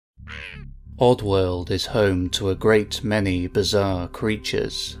Oddworld is home to a great many bizarre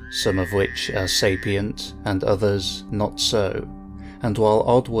creatures, some of which are sapient and others not so. And while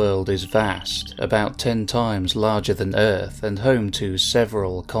Oddworld is vast, about 10 times larger than Earth and home to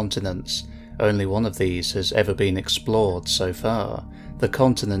several continents, only one of these has ever been explored so far, the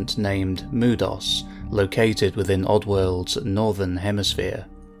continent named Mudos, located within Oddworld's northern hemisphere.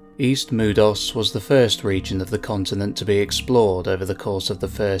 East Mudos was the first region of the continent to be explored over the course of the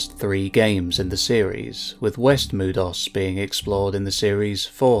first 3 games in the series, with West Mudos being explored in the series'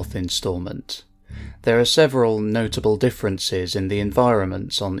 4th installment. There are several notable differences in the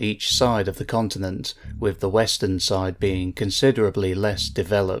environments on each side of the continent, with the western side being considerably less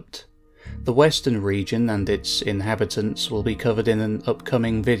developed. The western region and its inhabitants will be covered in an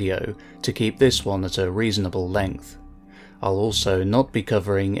upcoming video to keep this one at a reasonable length. I'll also not be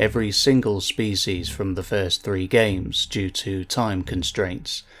covering every single species from the first 3 games due to time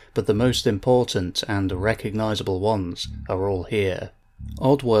constraints, but the most important and recognisable ones are all here.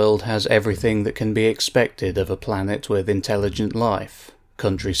 Oddworld has everything that can be expected of a planet with intelligent life: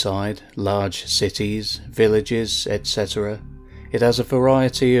 countryside, large cities, villages, etc. It has a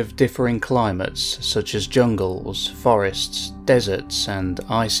variety of differing climates such as jungles, forests, deserts and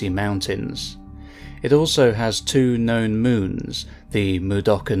icy mountains. It also has 2 known moons, the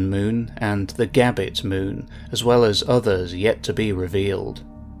Mudokan moon and the Gabbit moon, as well as others yet to be revealed.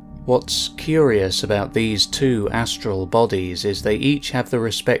 What's curious about these 2 astral bodies is they each have the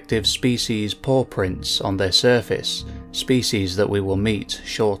respective species paw prints on their surface, species that we will meet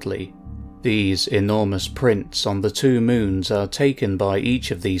shortly. These enormous prints on the 2 moons are taken by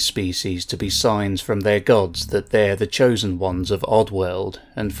each of these species to be signs from their gods that they're the chosen ones of Oddworld,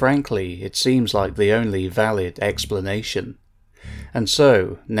 and frankly, it seems like the only valid explanation. And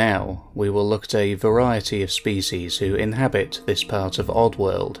so, now, we will look at a variety of species who inhabit this part of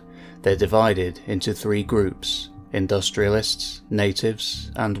Oddworld. They're divided into 3 groups: industrialists,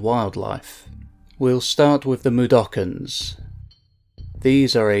 natives, and wildlife. We'll start with the Mudokans.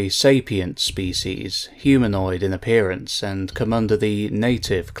 These are a sapient species, humanoid in appearance, and come under the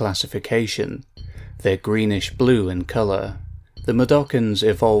native classification. They're greenish-blue in colour. The Mudokans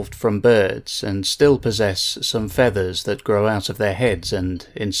evolved from birds, and still possess some feathers that grow out of their heads and,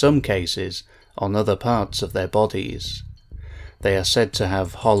 in some cases, on other parts of their bodies. They are said to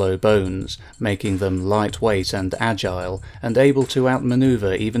have hollow bones, making them lightweight and agile, and able to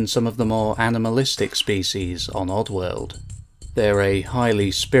outmaneuver even some of the more animalistic species on Oddworld. They're a highly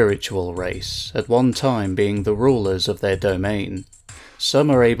spiritual race, at one time being the rulers of their domain.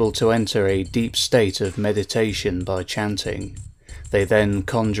 Some are able to enter a deep state of meditation by chanting. They then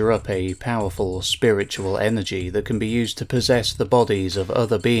conjure up a powerful spiritual energy that can be used to possess the bodies of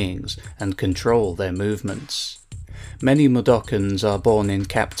other beings and control their movements. Many Mudokans are born in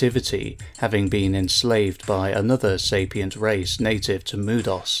captivity, having been enslaved by another sapient race native to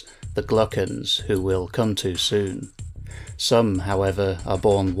Mudos, the Glukkans, who we'll come to soon. Some, however, are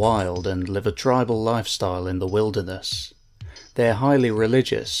born wild and live a tribal lifestyle in the wilderness. They're highly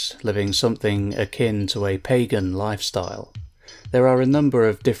religious, living something akin to a pagan lifestyle. There are a number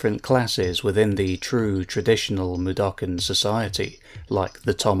of different classes within the true traditional Mudokan society, like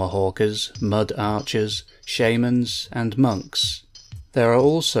the Tomahawkers, Mud Archers, Shamans, and Monks. There are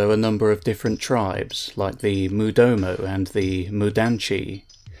also a number of different tribes, like the Mudomo and the Mudanchi.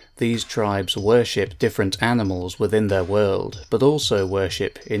 These tribes worship different animals within their world, but also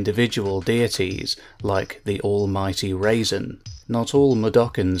worship individual deities like the almighty Raisin. Not all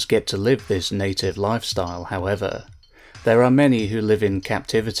Mudokans get to live this native lifestyle, however. There are many who live in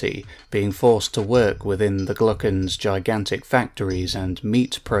captivity, being forced to work within the Glukkans' gigantic factories and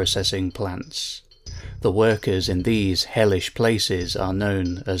meat processing plants. The workers in these hellish places are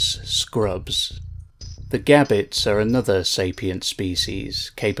known as scrubs. The Gabbits are another sapient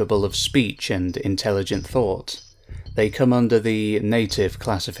species, capable of speech and intelligent thought. They come under the native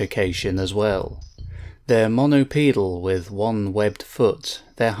classification as well. They're monopedal with 1 webbed foot,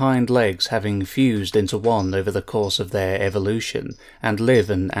 their hind legs having fused into one over the course of their evolution, and live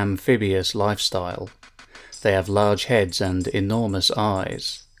an amphibious lifestyle. They have large heads and enormous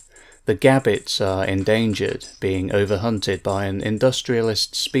eyes. The Gabbits are endangered, being overhunted by an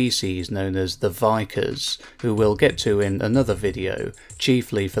industrialist species known as the Vikers, who we'll get to in another video,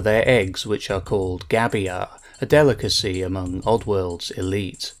 chiefly for their eggs, which are called gabiar, a delicacy among Oddworld's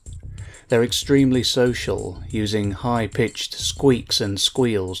elite. They're extremely social, using high-pitched squeaks and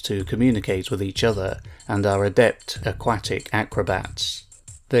squeals to communicate with each other, and are adept aquatic acrobats.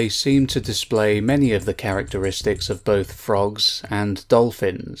 They seem to display many of the characteristics of both frogs and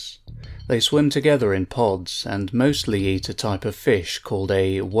dolphins. They swim together in pods and mostly eat a type of fish called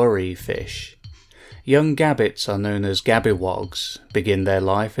a worry fish. Young gabbits are known as gabbywogs, begin their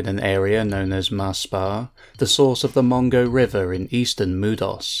life in an area known as Maspar, the source of the Mongo River in eastern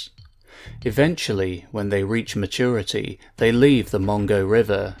Mudos. Eventually, when they reach maturity, they leave the Mongo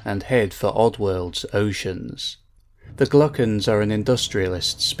River and head for Oddworld's oceans. The gluckans are an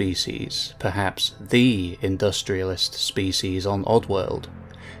industrialist species, perhaps the industrialist species on Oddworld.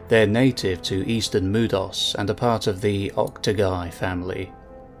 They're native to eastern Mudos and a part of the Octogi family.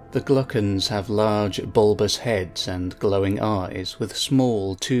 The gluckans have large bulbous heads and glowing eyes with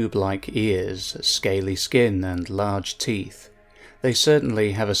small tube-like ears, scaly skin and large teeth. They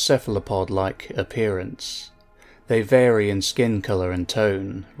certainly have a cephalopod-like appearance. They vary in skin colour and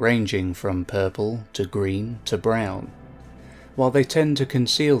tone, ranging from purple to green to brown. While they tend to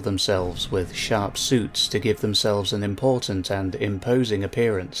conceal themselves with sharp suits to give themselves an important and imposing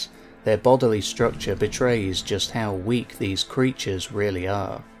appearance, their bodily structure betrays just how weak these creatures really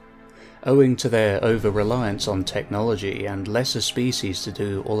are. Owing to their over-reliance on technology and lesser species to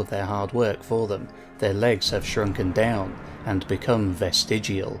do all of their hard work for them, their legs have shrunken down and become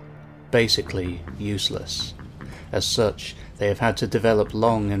vestigial, basically useless. As such, they have had to develop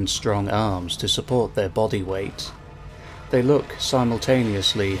long and strong arms to support their body weight. They look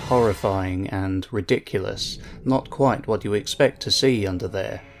simultaneously horrifying and ridiculous, not quite what you expect to see under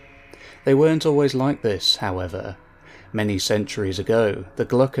there. They weren't always like this, however. Many centuries ago, the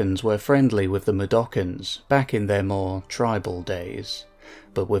gluckans were friendly with the Mudokons, back in their more tribal days.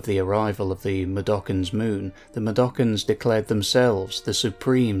 But with the arrival of the Mudokons' moon, the Mudokons declared themselves the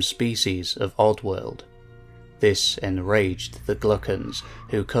supreme species of Oddworld. This enraged the gluckans,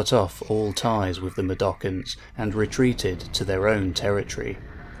 who cut off all ties with the Mudokons and retreated to their own territory.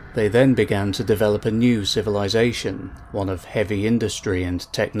 They then began to develop a new civilization, one of heavy industry and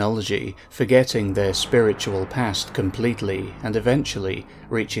technology, forgetting their spiritual past completely and eventually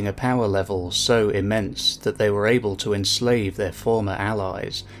reaching a power level so immense that they were able to enslave their former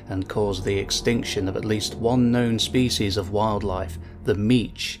allies and cause the extinction of at least one known species of wildlife, the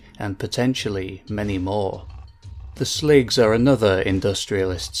meech, and potentially many more. The sligs are another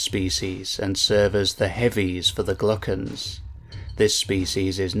industrialist species and serve as the heavies for the gluckans. This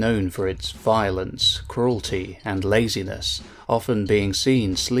species is known for its violence, cruelty, and laziness, often being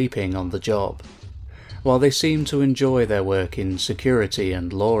seen sleeping on the job. While they seem to enjoy their work in security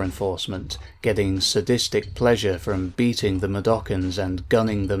and law enforcement, getting sadistic pleasure from beating the Mudokons and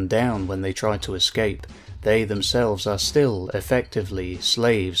gunning them down when they try to escape, they themselves are still effectively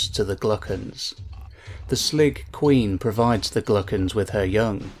slaves to the gluckans. The slig queen provides the gluckans with her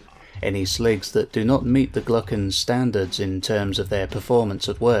young. Any sligs that do not meet the gluckans' standards in terms of their performance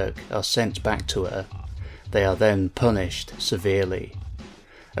at work are sent back to her. They are then punished severely.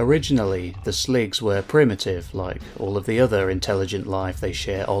 Originally, the sligs were primitive, like all of the other intelligent life they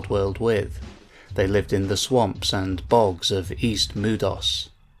share Oddworld with. They lived in the swamps and bogs of East Mudos.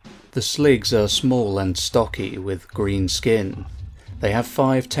 The sligs are small and stocky with green skin. They have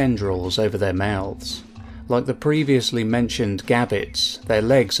 5 tendrils over their mouths. Like the previously mentioned gabbits, their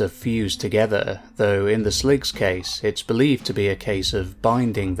legs are fused together, though in the slig's case it's believed to be a case of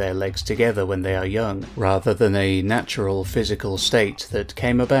binding their legs together when they are young, rather than a natural physical state that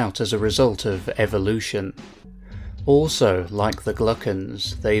came about as a result of evolution. Also, like the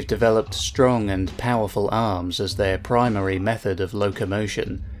gluckans, they've developed strong and powerful arms as their primary method of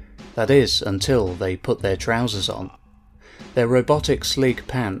locomotion. That is, until they put their trousers on. Their robotic slig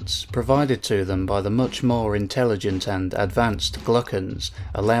pants, provided to them by the much more intelligent and advanced gluckans,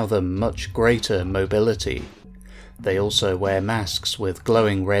 allow them much greater mobility. They also wear masks with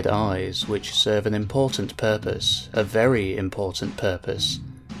glowing red eyes, which serve an important purpose, a very important purpose,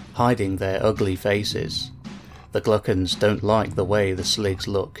 hiding their ugly faces. The gluckans don't like the way the sligs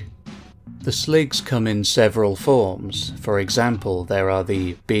look. The sligs come in several forms. For example, there are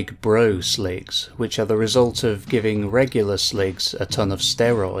the big bro sligs, which are the result of giving regular sligs a ton of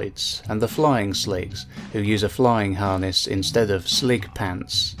steroids, and the flying sligs, who use a flying harness instead of slig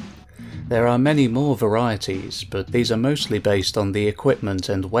pants. There are many more varieties, but these are mostly based on the equipment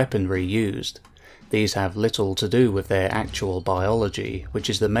and weaponry used. These have little to do with their actual biology, which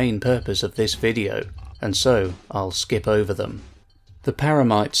is the main purpose of this video, and so I'll skip over them. The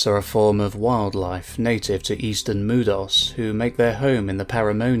paramites are a form of wildlife native to eastern Mudos who make their home in the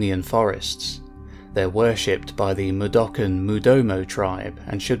Paramonian forests. They're worshipped by the Mudokon Mudomo tribe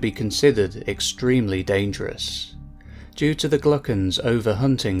and should be considered extremely dangerous. Due to the gluckons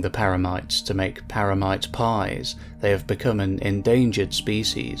overhunting the paramites to make paramite pies, they have become an endangered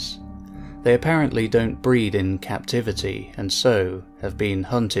species. They apparently don't breed in captivity, and so have been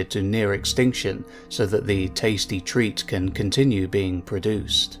hunted to near extinction so that the tasty treat can continue being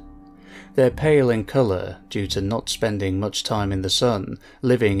produced. They're pale in colour due to not spending much time in the sun,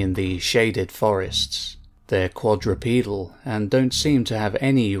 living in the shaded forests. They're quadrupedal and don't seem to have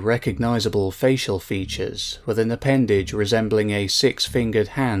any recognisable facial features, with an appendage resembling a six-fingered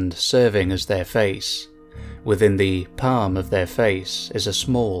hand serving as their face. Within the palm of their face is a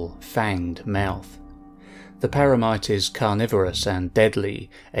small, fanged mouth. The paramite is carnivorous and deadly,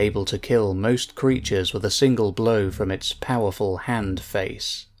 able to kill most creatures with a single blow from its powerful hand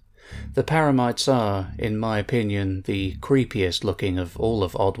face. The paramites are, in my opinion, the creepiest looking of all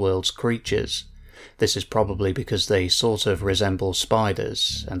of Oddworld's creatures. This is probably because they sort of resemble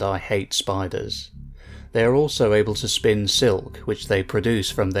spiders, and I hate spiders. They are also able to spin silk, which they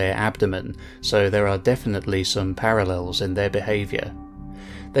produce from their abdomen, so there are definitely some parallels in their behaviour.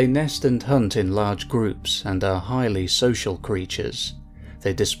 They nest and hunt in large groups, and are highly social creatures.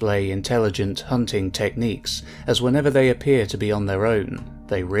 They display intelligent hunting techniques, as whenever they appear to be on their own,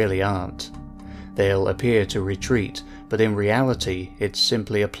 they really aren't. They'll appear to retreat, but in reality it's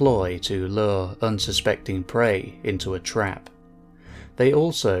simply a ploy to lure unsuspecting prey into a trap. They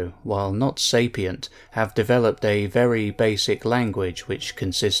also, while not sapient, have developed a very basic language which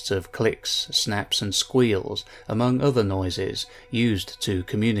consists of clicks, snaps and squeals, among other noises, used to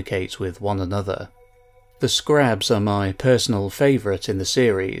communicate with one another. The Scrabs are my personal favourite in the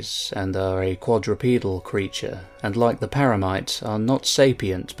series, and are a quadrupedal creature, and like the paramite, are not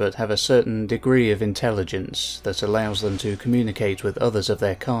sapient but have a certain degree of intelligence that allows them to communicate with others of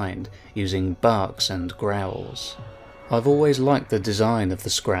their kind, using barks and growls. I've always liked the design of the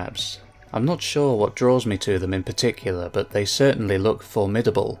Scrabs. I'm not sure what draws me to them in particular, but they certainly look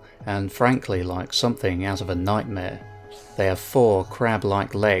formidable, and frankly like something out of a nightmare. They have 4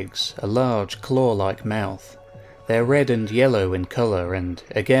 crab-like legs, a large claw-like mouth. They're red and yellow in colour and,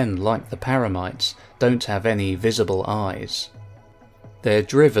 again like the paramites, don't have any visible eyes. They're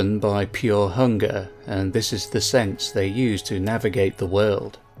driven by pure hunger, and this is the sense they use to navigate the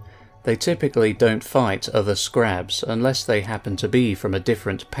world. They typically don't fight other Scrabs unless they happen to be from a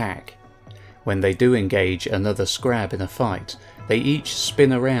different pack. When they do engage another Scrab in a fight, they each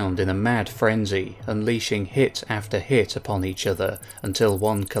spin around in a mad frenzy, unleashing hit after hit upon each other until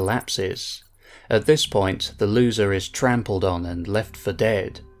one collapses. At this point, the loser is trampled on and left for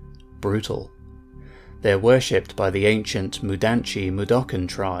dead. Brutal. They're worshipped by the ancient Mudanchi Mudokon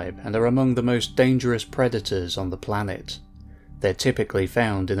tribe and are among the most dangerous predators on the planet. They're typically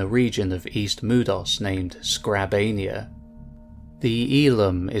found in a region of East Mudos named Scrabania. The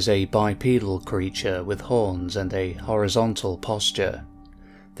Elam is a bipedal creature with horns and a horizontal posture.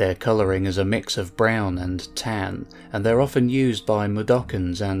 Their colouring is a mix of brown and tan, and they're often used by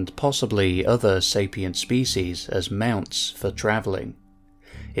Mudokons and possibly other sapient species as mounts for travelling.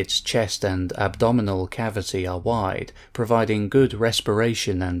 Its chest and abdominal cavity are wide, providing good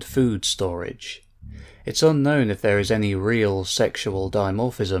respiration and food storage. It's unknown if there is any real sexual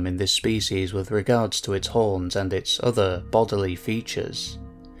dimorphism in this species with regards to its horns and its other bodily features.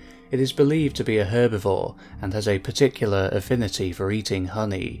 It is believed to be a herbivore and has a particular affinity for eating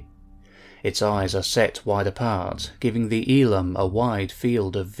honey. Its eyes are set wide apart, giving the Elam a wide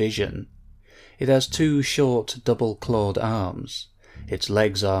field of vision. It has 2 short double-clawed arms. Its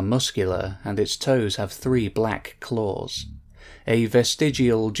legs are muscular and its toes have 3 black claws. A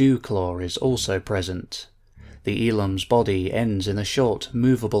vestigial dew claw is also present. The Elam's body ends in a short,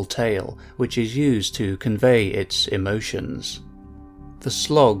 movable tail, which is used to convey its emotions. The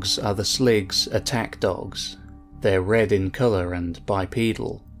Slogs are the Slig's attack dogs. They're red in colour and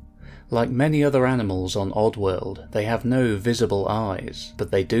bipedal. Like many other animals on Oddworld, they have no visible eyes, but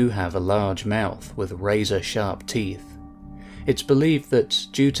they do have a large mouth with razor-sharp teeth. It's believed that,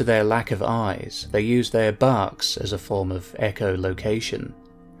 due to their lack of eyes, they use their barks as a form of echolocation.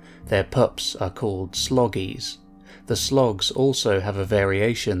 Their pups are called sloggies. The slogs also have a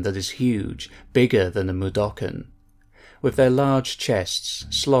variation that is huge, bigger than a Mudokon. With their large chests,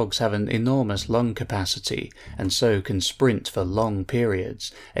 slogs have an enormous lung capacity, and so can sprint for long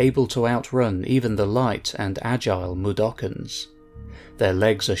periods, able to outrun even the light and agile Mudokons. Their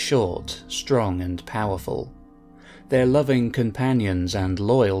legs are short, strong and powerful. They're loving companions and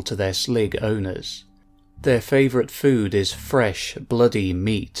loyal to their Slig owners. Their favourite food is fresh, bloody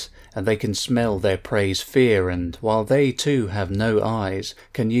meat, and they can smell their prey's fear and, while they too have no eyes,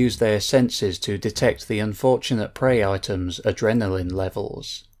 can use their senses to detect the unfortunate prey item's adrenaline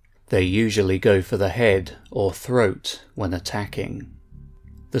levels. They usually go for the head or throat when attacking.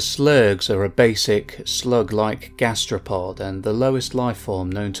 The slurgs are a basic, slug-like gastropod and the lowest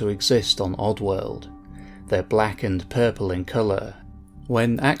lifeform known to exist on Oddworld. They're black and purple in colour.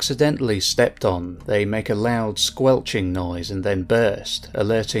 When accidentally stepped on, they make a loud squelching noise and then burst,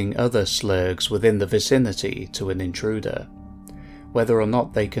 alerting other slurgs within the vicinity to an intruder. Whether or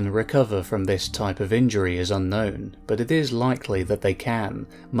not they can recover from this type of injury is unknown, but it is likely that they can,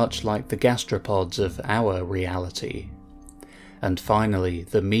 much like the gastropods of our reality. And finally,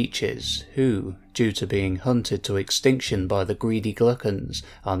 the meaches, who, due to being hunted to extinction by the greedy gluckons,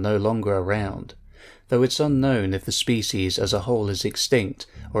 are no longer around, though it's unknown if the species as a whole is extinct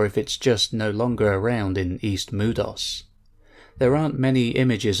or if it's just no longer around in East Mudos. There aren't many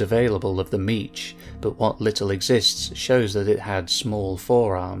images available of the meach, but what little exists shows that it had small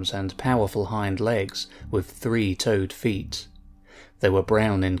forearms and powerful hind legs with 3-toed feet. They were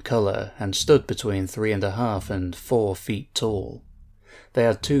brown in colour and stood between 3.5 and 4 feet tall. They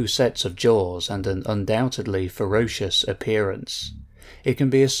had 2 sets of jaws and an undoubtedly ferocious appearance. It can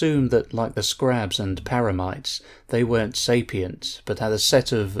be assumed that, like the scrabs and paramites, they weren't sapient, but had a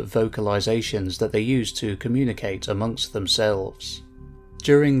set of vocalizations that they used to communicate amongst themselves.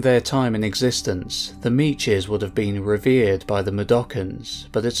 During their time in existence, the meaches would have been revered by the Mudokons,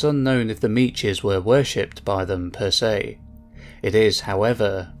 but it's unknown if the meaches were worshipped by them per se. It is,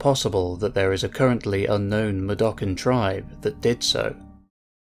 however, possible that there is a currently unknown Mudokon tribe that did so.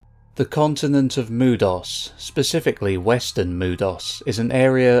 The continent of Mudos, specifically Western Mudos, is an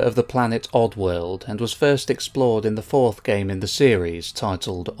area of the planet Oddworld and was first explored in the 4th game in the series,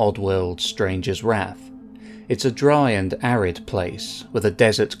 titled Oddworld Stranger's Wrath. It's a dry and arid place, with a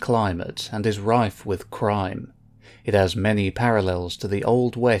desert climate, and is rife with crime. It has many parallels to the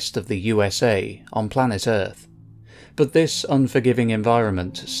Old West of the USA, on planet Earth. But this unforgiving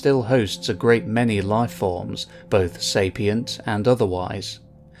environment still hosts a great many lifeforms, both sapient and otherwise.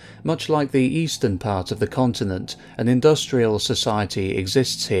 Much like the eastern part of the continent, an industrial society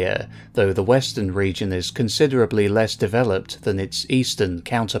exists here, though the western region is considerably less developed than its eastern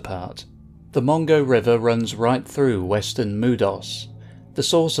counterpart. The Mongo River runs right through western Mudos. The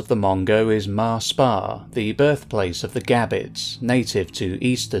source of the Mongo is Mar Spa, the birthplace of the Gabbids, native to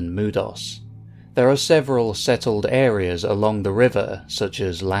eastern Mudos. There are several settled areas along the river, such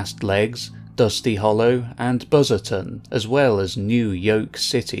as Last Legs, Dusty Hollow, and Buzzerton, as well as New Yoke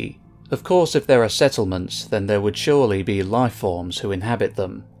City. Of course, if there are settlements, then there would surely be lifeforms who inhabit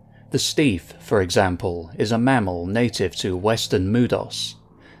them. The Stief, for example, is a mammal native to western Mudos.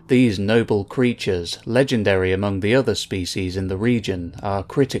 These noble creatures, legendary among the other species in the region, are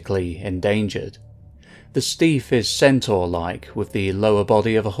critically endangered. The Stief is centaur-like, with the lower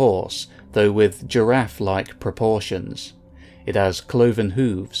body of a horse, though with giraffe-like proportions. It has cloven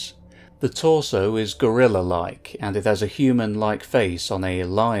hooves. The torso is gorilla-like, and it has a human-like face on a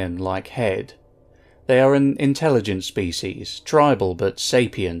lion-like head. They are an intelligent species, tribal but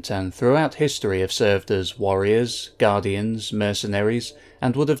sapient, and throughout history have served as warriors, guardians, mercenaries,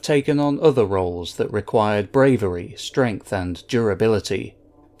 and would have taken on other roles that required bravery, strength, and durability.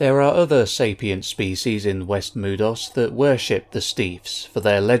 There are other sapient species in West Mudos that worship the Stiefs for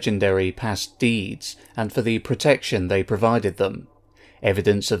their legendary past deeds and for the protection they provided them.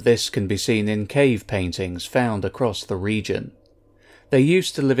 Evidence of this can be seen in cave paintings found across the region. They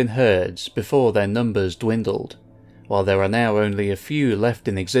used to live in herds before their numbers dwindled. While there are now only a few left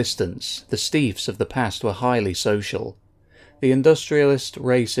in existence, the Stiefs of the past were highly social. The industrialist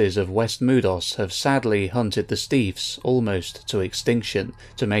races of West Mudos have sadly hunted the Stiefs almost to extinction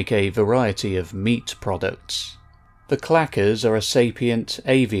to make a variety of meat products. The Clackers are a sapient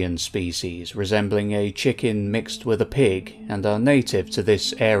avian species resembling a chicken mixed with a pig and are native to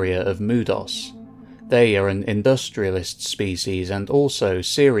this area of Mudos. They are an industrialist species and also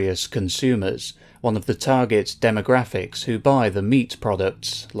serious consumers, one of the target demographics who buy the meat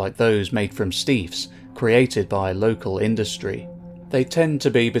products, like those made from Stiefs, created by local industry. They tend to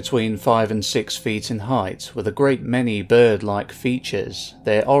be between 5 and 6 feet in height, with a great many bird-like features,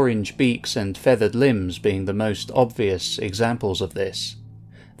 their orange beaks and feathered limbs being the most obvious examples of this.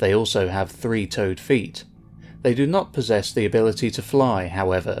 They also have 3-toed feet. They do not possess the ability to fly,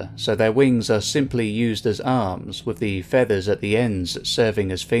 however, so their wings are simply used as arms, with the feathers at the ends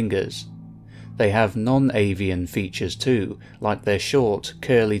serving as fingers. They have non-avian features too, like their short,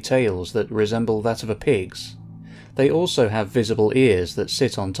 curly tails that resemble that of a pig's. They also have visible ears that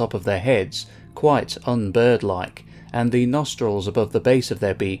sit on top of their heads, quite unbird-like, and the nostrils above the base of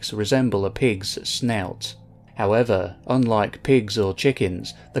their beaks resemble a pig's snout. However, unlike pigs or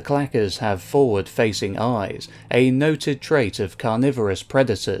chickens, the clackers have forward-facing eyes, a noted trait of carnivorous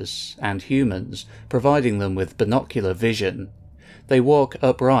predators and humans, providing them with binocular vision. They walk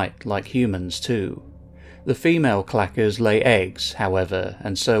upright like humans too. The female clackers lay eggs, however,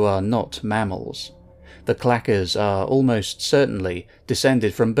 and so are not mammals. The clackers are almost certainly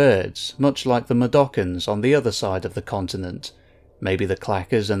descended from birds, much like the Mudokons on the other side of the continent. Maybe the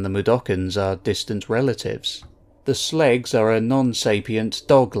clackers and the Mudokons are distant relatives. The slegs are a non-sapient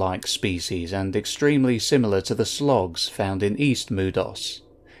dog-like species and extremely similar to the slogs found in East Mudos.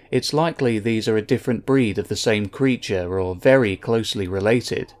 It's likely these are a different breed of the same creature or very closely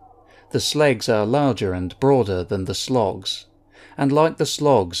related. The slegs are larger and broader than the slogs. And like the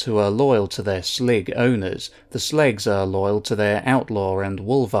slogs who are loyal to their slig owners, the slegs are loyal to their outlaw and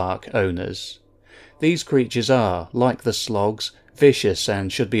wolvark owners. These creatures are, like the slogs, vicious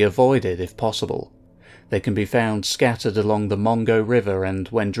and should be avoided if possible. They can be found scattered along the Mongo River and,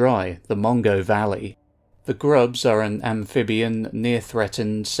 when dry, the Mongo Valley. The grubs are an amphibian,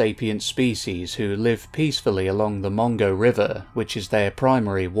 near-threatened sapient species who live peacefully along the Mongo River, which is their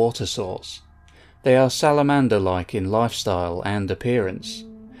primary water source. They are salamander-like in lifestyle and appearance.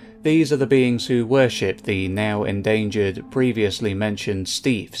 These are the beings who worship the now endangered, previously mentioned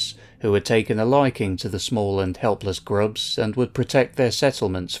Steefs, who had taken a liking to the small and helpless grubs and would protect their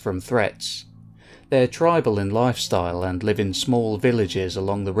settlements from threats. They're tribal in lifestyle and live in small villages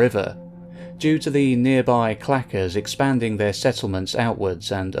along the river. Due to the nearby clackers expanding their settlements outwards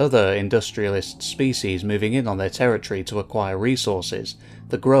and other industrialist species moving in on their territory to acquire resources,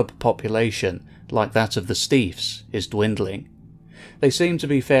 the grub population, like that of the Steefs, is dwindling. They seem to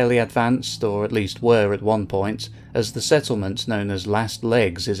be fairly advanced, or at least were at one point, as the settlement known as Last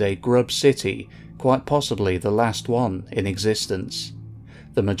Legs is a grub city, quite possibly the last one in existence.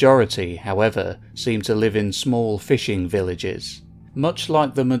 The majority, however, seem to live in small fishing villages. Much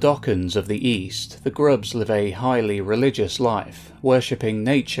like the Mudokons of the East, the grubs live a highly religious life, worshipping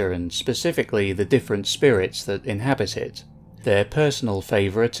nature and specifically the different spirits that inhabit it. Their personal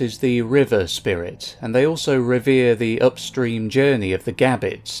favourite is the river spirit, and they also revere the upstream journey of the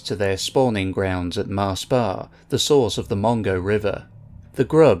gabbits to their spawning grounds at Marspar, the source of the Mongo River. The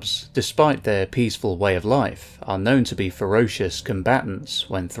grubs, despite their peaceful way of life, are known to be ferocious combatants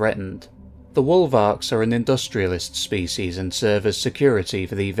when threatened. The wolvarks are an industrialist species and serve as security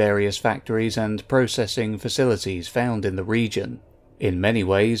for the various factories and processing facilities found in the region. In many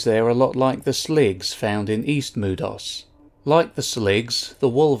ways they are a lot like the sligs found in East Mudos. Like the sligs, the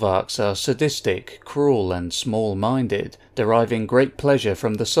wolvarks are sadistic, cruel and small-minded, deriving great pleasure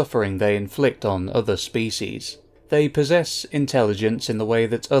from the suffering they inflict on other species. They possess intelligence in the way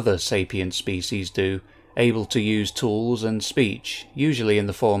that other sapient species do, able to use tools and speech, usually in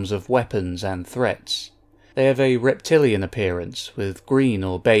the forms of weapons and threats. They have a reptilian appearance, with green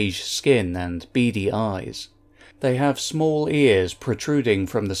or beige skin and beady eyes. They have small ears protruding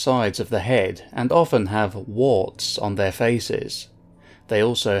from the sides of the head, and often have warts on their faces. They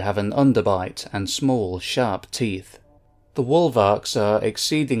also have an underbite and small, sharp teeth. The wolvarks are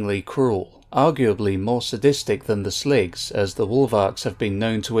exceedingly cruel, arguably more sadistic than the sligs, as the wolvarks have been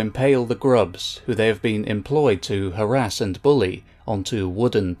known to impale the grubs, who they have been employed to harass and bully, onto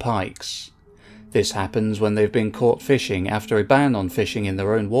wooden pikes. This happens when they've been caught fishing after a ban on fishing in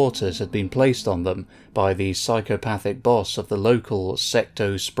their own waters had been placed on them by the psychopathic boss of the local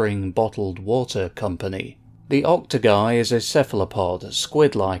Secto Spring Bottled Water Company. The octoguy is a cephalopod,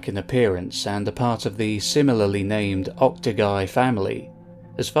 squid-like in appearance, and a part of the similarly named octoguy family.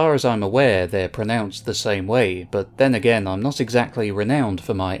 As far as I'm aware, they're pronounced the same way, but then again I'm not exactly renowned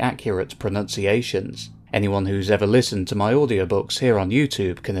for my accurate pronunciations. Anyone who's ever listened to my audiobooks here on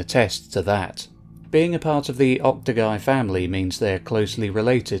YouTube can attest to that. Being a part of the octoguy family means they're closely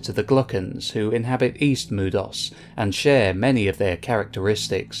related to the gluckons, who inhabit East Mudos and share many of their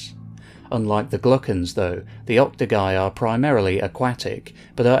characteristics. Unlike the gluckons though, the octoguy are primarily aquatic,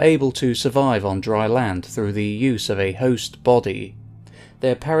 but are able to survive on dry land through the use of a host body.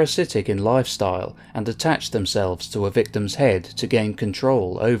 They're parasitic in lifestyle and attach themselves to a victim's head to gain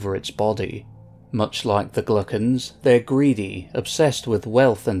control over its body. Much like the gluckons, they're greedy, obsessed with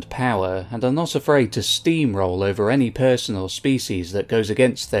wealth and power, and are not afraid to steamroll over any person or species that goes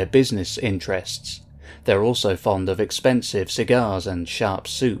against their business interests. They're also fond of expensive cigars and sharp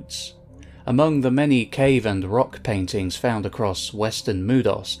suits. Among the many cave and rock paintings found across western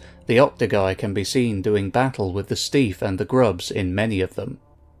Mudos, the octoguy can be seen doing battle with the Steef and the grubs in many of them.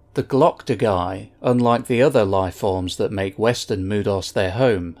 The gloctoguy, unlike the other life forms that make western Mudos their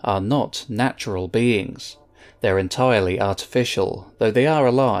home, are not natural beings. They're entirely artificial, though they are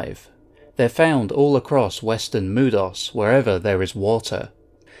alive. They're found all across western Mudos, wherever there is water.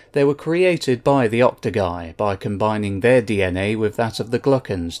 They were created by the Octogi by combining their DNA with that of the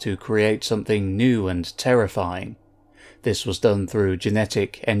Glukkons to create something new and terrifying. This was done through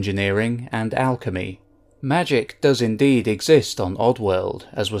genetic engineering and alchemy. Magic does indeed exist on Oddworld,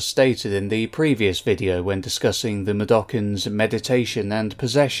 as was stated in the previous video when discussing the Mudokons' meditation and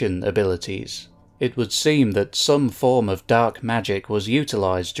possession abilities. It would seem that some form of dark magic was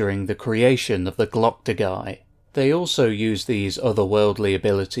utilised during the creation of the Gloktogi. They also use these otherworldly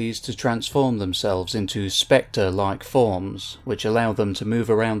abilities to transform themselves into spectre-like forms, which allow them to move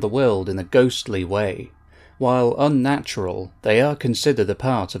around the world in a ghostly way. While unnatural, they are considered a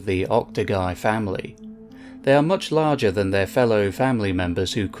part of the Octogi family. They are much larger than their fellow family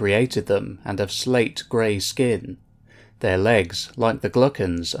members who created them, and have slate grey skin. Their legs, like the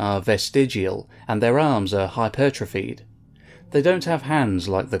Glukkons, are vestigial, and their arms are hypertrophied. They don't have hands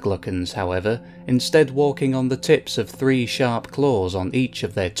like the Glukkons, however, instead walking on the tips of 3 sharp claws on each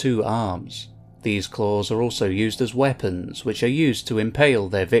of their 2 arms. These claws are also used as weapons, which are used to impale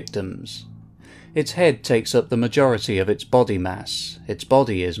their victims. Its head takes up the majority of its body mass. Its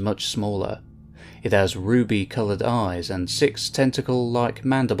body is much smaller. It has ruby-coloured eyes and 6 tentacle-like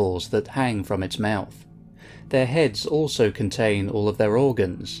mandibles that hang from its mouth. Their heads also contain all of their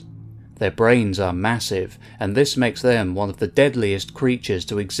organs. Their brains are massive, and this makes them one of the deadliest creatures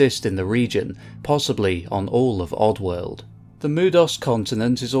to exist in the region, possibly on all of Oddworld. The Mudos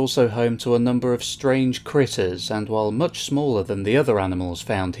continent is also home to a number of strange critters, and while much smaller than the other animals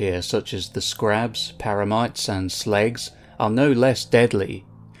found here, such as the scrabs, paramites and slegs, are no less deadly.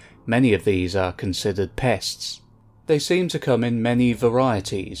 Many of these are considered pests. They seem to come in many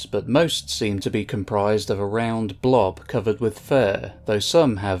varieties, but most seem to be comprised of a round blob covered with fur, though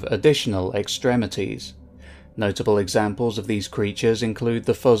some have additional extremities. Notable examples of these creatures include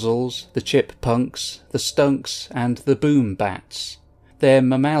the fuzzles, the chippunks, the stunks, and the boom bats. They're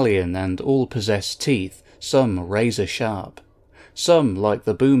mammalian and all possess teeth, some razor sharp. Some, like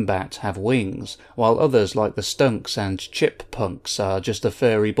the boombat, have wings, while others, like the stunks and chippunks, are just a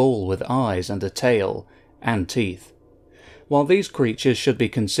furry ball with eyes and a tail, and teeth. While these creatures should be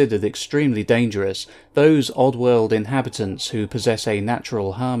considered extremely dangerous, those Oddworld inhabitants who possess a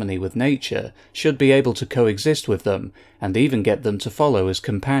natural harmony with nature should be able to coexist with them, and even get them to follow as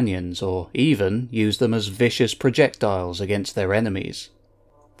companions, or even use them as vicious projectiles against their enemies.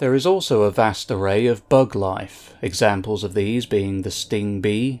 There is also a vast array of bug life, examples of these being the sting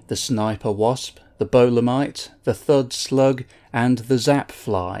bee, the sniper wasp, the bolemite, the thud slug, and the zap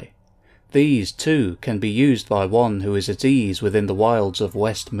fly. These, too, can be used by one who is at ease within the wilds of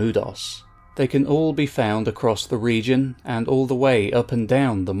West Mudos. They can all be found across the region, and all the way up and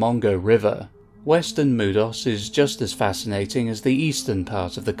down the Mongo River. Western Mudos is just as fascinating as the eastern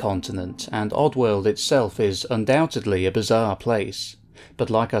part of the continent, and Oddworld itself is undoubtedly a bizarre place. But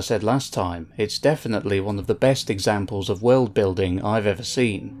like I said last time, it's definitely one of the best examples of world building I've ever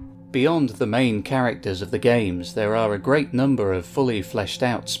seen. Beyond the main characters of the games, there are a great number of fully fleshed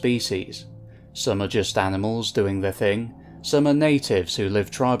out species. Some are just animals doing their thing, some are natives who live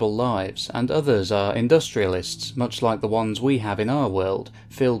tribal lives, and others are industrialists, much like the ones we have in our world,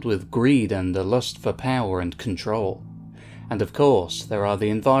 filled with greed and a lust for power and control. And of course, there are the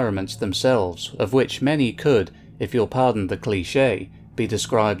environments themselves, of which many could, if you'll pardon the cliché, be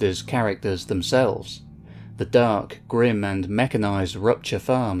described as characters themselves. The dark, grim and mechanised Rupture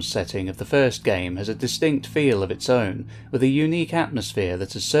Farms setting of the first game has a distinct feel of its own, with a unique atmosphere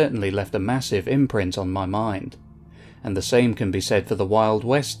that has certainly left a massive imprint on my mind. And the same can be said for the Wild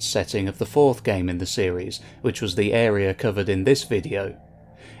West setting of the fourth game in the series, which was the area covered in this video.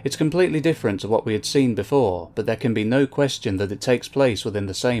 It's completely different to what we had seen before, but there can be no question that it takes place within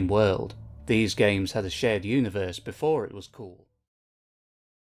the same world. These games had a shared universe before it was cool.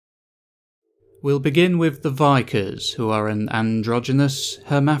 We'll begin with the Vikers, who are an androgynous,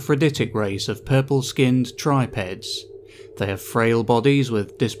 hermaphroditic race of purple-skinned tripeds. They have frail bodies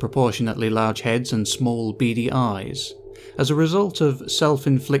with disproportionately large heads and small beady eyes. As a result of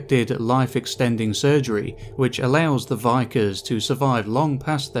self-inflicted life-extending surgery, which allows the Vikers to survive long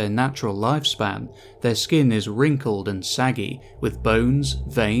past their natural lifespan, their skin is wrinkled and saggy, with bones,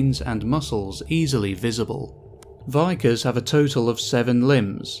 veins and muscles easily visible. Vikers have a total of 7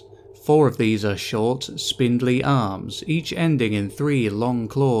 limbs. 4 of these are short, spindly arms, each ending in 3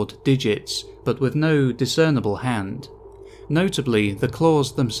 long-clawed digits, but with no discernible hand. Notably, the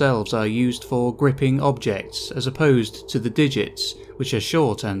claws themselves are used for gripping objects, as opposed to the digits, which are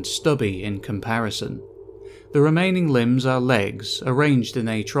short and stubby in comparison. The remaining limbs are legs, arranged in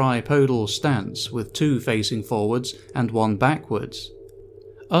a tripodal stance, with 2 facing forwards and 1 backwards.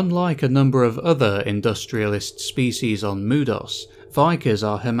 Unlike a number of other industrialist species on Mudos, vikers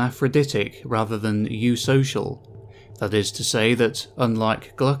are hermaphroditic rather than eusocial. That is to say that,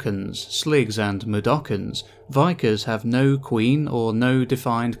 unlike gluckans, sligs and mudokons, vikers have no queen or no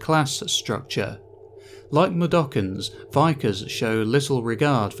defined class structure. Like mudokons, vikers show little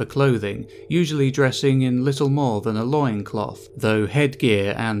regard for clothing, usually dressing in little more than a loincloth, though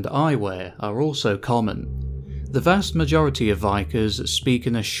headgear and eyewear are also common. The vast majority of vikers speak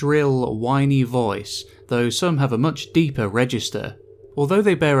in a shrill, whiny voice, though some have a much deeper register. Although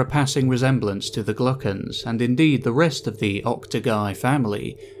they bear a passing resemblance to the gluckans, and indeed the rest of the octogi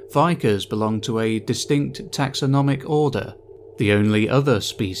family, vikers belong to a distinct taxonomic order. The only other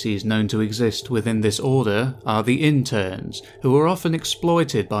species known to exist within this order are the interns, who are often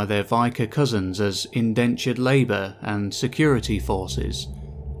exploited by their viker cousins as indentured labour and security forces.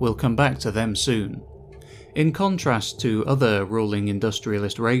 We'll come back to them soon. In contrast to other ruling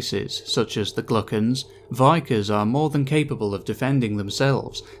industrialist races, such as the gluckans, vikers are more than capable of defending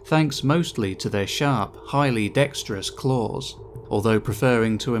themselves, thanks mostly to their sharp, highly dexterous claws. Although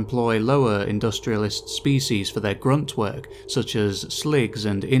preferring to employ lower industrialist species for their grunt work, such as sligs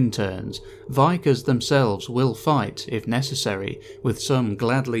and interns, vikers themselves will fight, if necessary, with some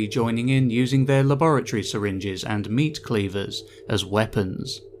gladly joining in using their laboratory syringes and meat cleavers as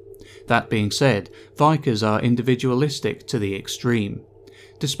weapons. That being said, vikers are individualistic to the extreme.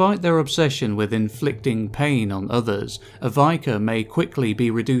 Despite their obsession with inflicting pain on others, a viker may quickly be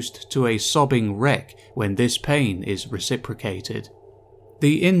reduced to a sobbing wreck when this pain is reciprocated.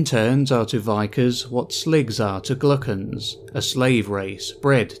 The interns are to vikers what sligs are to gluckans, a slave race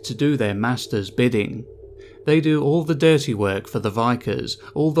bred to do their master's bidding. They do all the dirty work for the vikers,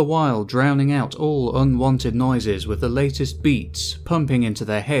 all the while drowning out all unwanted noises with the latest beats pumping into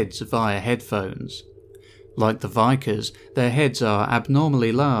their heads via headphones. Like the vikers, their heads are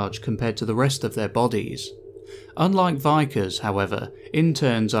abnormally large compared to the rest of their bodies. Unlike vikers, however,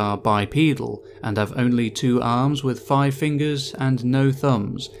 interns are bipedal and have only 2 arms with 5 fingers and no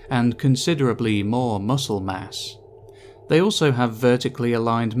thumbs, and considerably more muscle mass. They also have vertically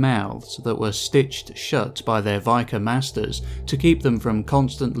aligned mouths that were stitched shut by their viker masters to keep them from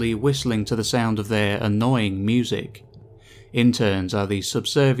constantly whistling to the sound of their annoying music. Interns are the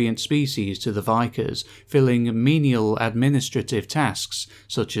subservient species to the vikers, filling menial administrative tasks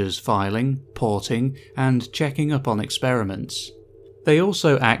such as filing, porting, and checking up on experiments. They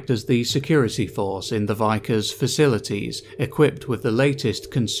also act as the security force in the vikers' facilities, equipped with the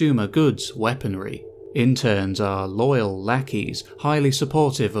latest consumer goods weaponry. Interns are loyal lackeys, highly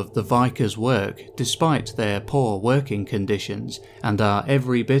supportive of the vikers' work despite their poor working conditions, and are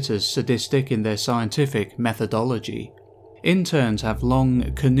every bit as sadistic in their scientific methodology. Interns have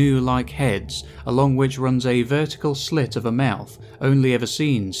long canoe-like heads, along which runs a vertical slit of a mouth, only ever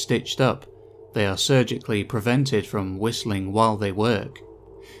seen stitched up. They are surgically prevented from whistling while they work.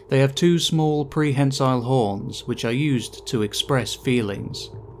 They have 2 small prehensile horns, which are used to express feelings.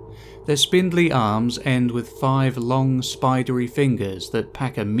 Their spindly arms end with 5 long spidery fingers that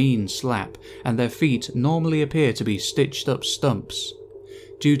pack a mean slap, and their feet normally appear to be stitched up stumps.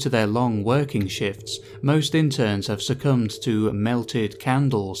 Due to their long working shifts, most interns have succumbed to melted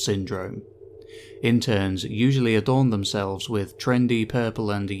candle syndrome. Interns usually adorn themselves with trendy purple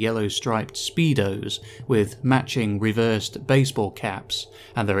and yellow striped speedos with matching reversed baseball caps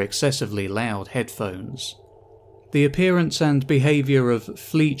and their excessively loud headphones. The appearance and behaviour of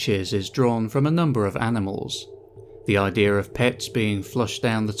fleeches is drawn from a number of animals. The idea of pets being flushed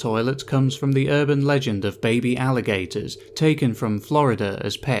down the toilet comes from the urban legend of baby alligators taken from Florida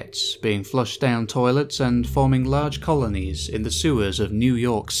as pets, being flushed down toilets and forming large colonies in the sewers of New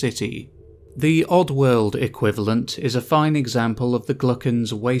York City. The Oddworld equivalent is a fine example of the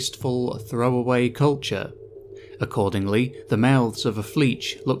gluckan's wasteful, throwaway culture. Accordingly, the mouths of a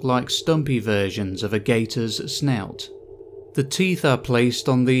fleech look like stumpy versions of a gator's snout. The teeth are placed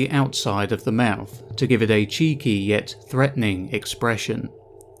on the outside of the mouth to give it a cheeky yet threatening expression.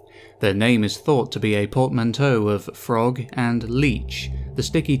 Their name is thought to be a portmanteau of frog and leech, the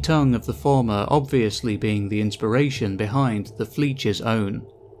sticky tongue of the former obviously being the inspiration behind the fleech's own.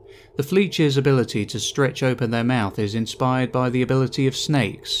 The fleech's ability to stretch open their mouth is inspired by the ability of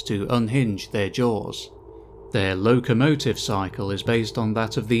snakes to unhinge their jaws. Their locomotive cycle is based on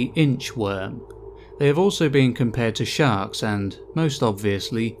that of the inchworm. They have also been compared to sharks and, most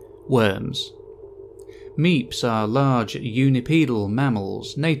obviously, worms. Meeps are large unipedal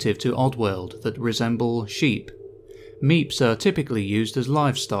mammals native to Oddworld that resemble sheep. Meeps are typically used as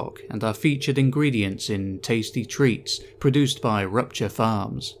livestock and are featured ingredients in tasty treats produced by Rupture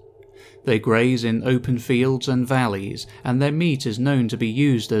Farms. They graze in open fields and valleys, and their meat is known to be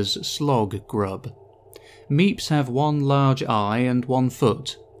used as slog grub. Meeps have one large eye and one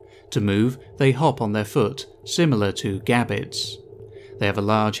foot. To move, they hop on their foot, similar to gabbids. They have a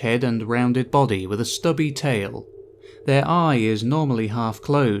large head and rounded body with a stubby tail. Their eye is normally half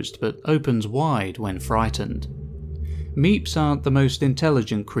closed, but opens wide when frightened. Meeps aren't the most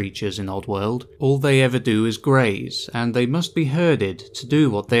intelligent creatures in Oddworld. All they ever do is graze, and they must be herded to do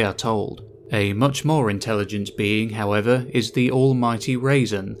what they are told. A much more intelligent being, however, is the almighty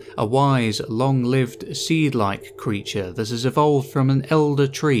raisin, a wise, long-lived, seed-like creature that has evolved from an elder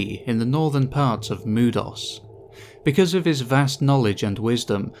tree in the northern parts of Mudos. Because of his vast knowledge and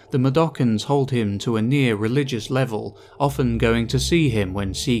wisdom, the Mudokons hold him to a near religious level, often going to see him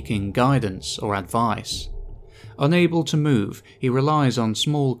when seeking guidance or advice. Unable to move, he relies on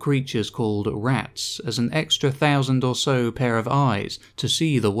small creatures called rats as an extra 1,000 or so pair of eyes to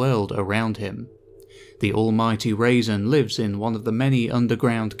see the world around him. The almighty raisin lives in one of the many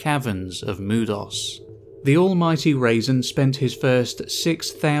underground caverns of Mudos. The almighty raisin spent his first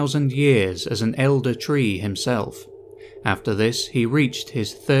 6,000 years as an elder tree himself. After this, he reached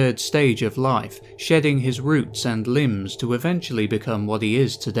his third stage of life, shedding his roots and limbs to eventually become what he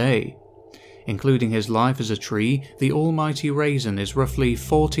is today. Including his life as a tree, the almighty raisin is roughly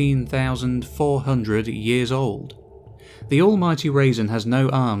 14,400 years old. The almighty raisin has no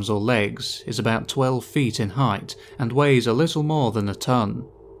arms or legs, is about 12 feet in height, and weighs a little more than a ton.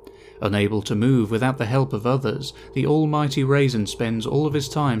 Unable to move without the help of others, the almighty raisin spends all of his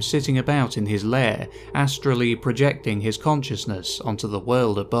time sitting about in his lair, astrally projecting his consciousness onto the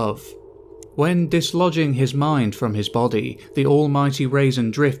world above. When dislodging his mind from his body, the almighty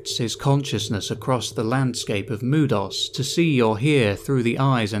raisin drifts his consciousness across the landscape of Mudos to see or hear through the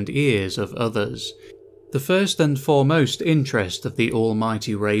eyes and ears of others. The first and foremost interest of the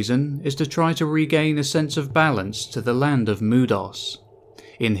almighty raisin is to try to regain a sense of balance to the land of Mudos.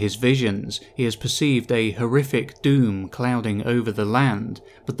 In his visions, he has perceived a horrific doom clouding over the land,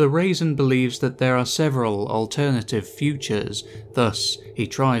 but the raisin believes that there are several alternative futures, thus he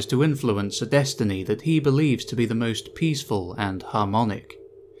tries to influence a destiny that he believes to be the most peaceful and harmonic.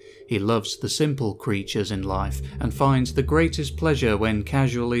 He loves the simple creatures in life, and finds the greatest pleasure when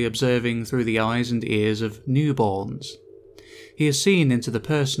casually observing through the eyes and ears of newborns. He has seen into the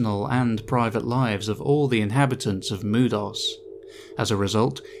personal and private lives of all the inhabitants of Mudos. As a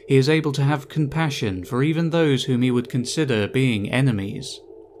result, he is able to have compassion for even those whom he would consider being enemies.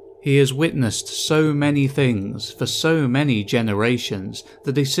 He has witnessed so many things for so many generations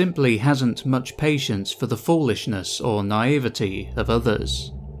that he simply hasn't much patience for the foolishness or naivety of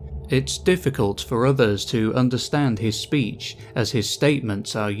others. It's difficult for others to understand his speech, as his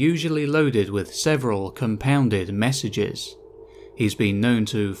statements are usually loaded with several compounded messages. He's been known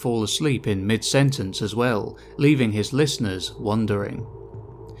to fall asleep in mid-sentence as well, leaving his listeners wondering.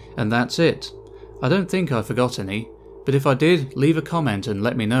 And that's it. I don't think I forgot any, but if I did, leave a comment and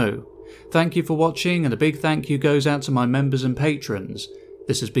let me know. Thank you for watching, and a big thank you goes out to my members and patrons.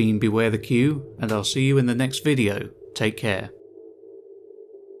 This has been Beware the Q, and I'll see you in the next video. Take care.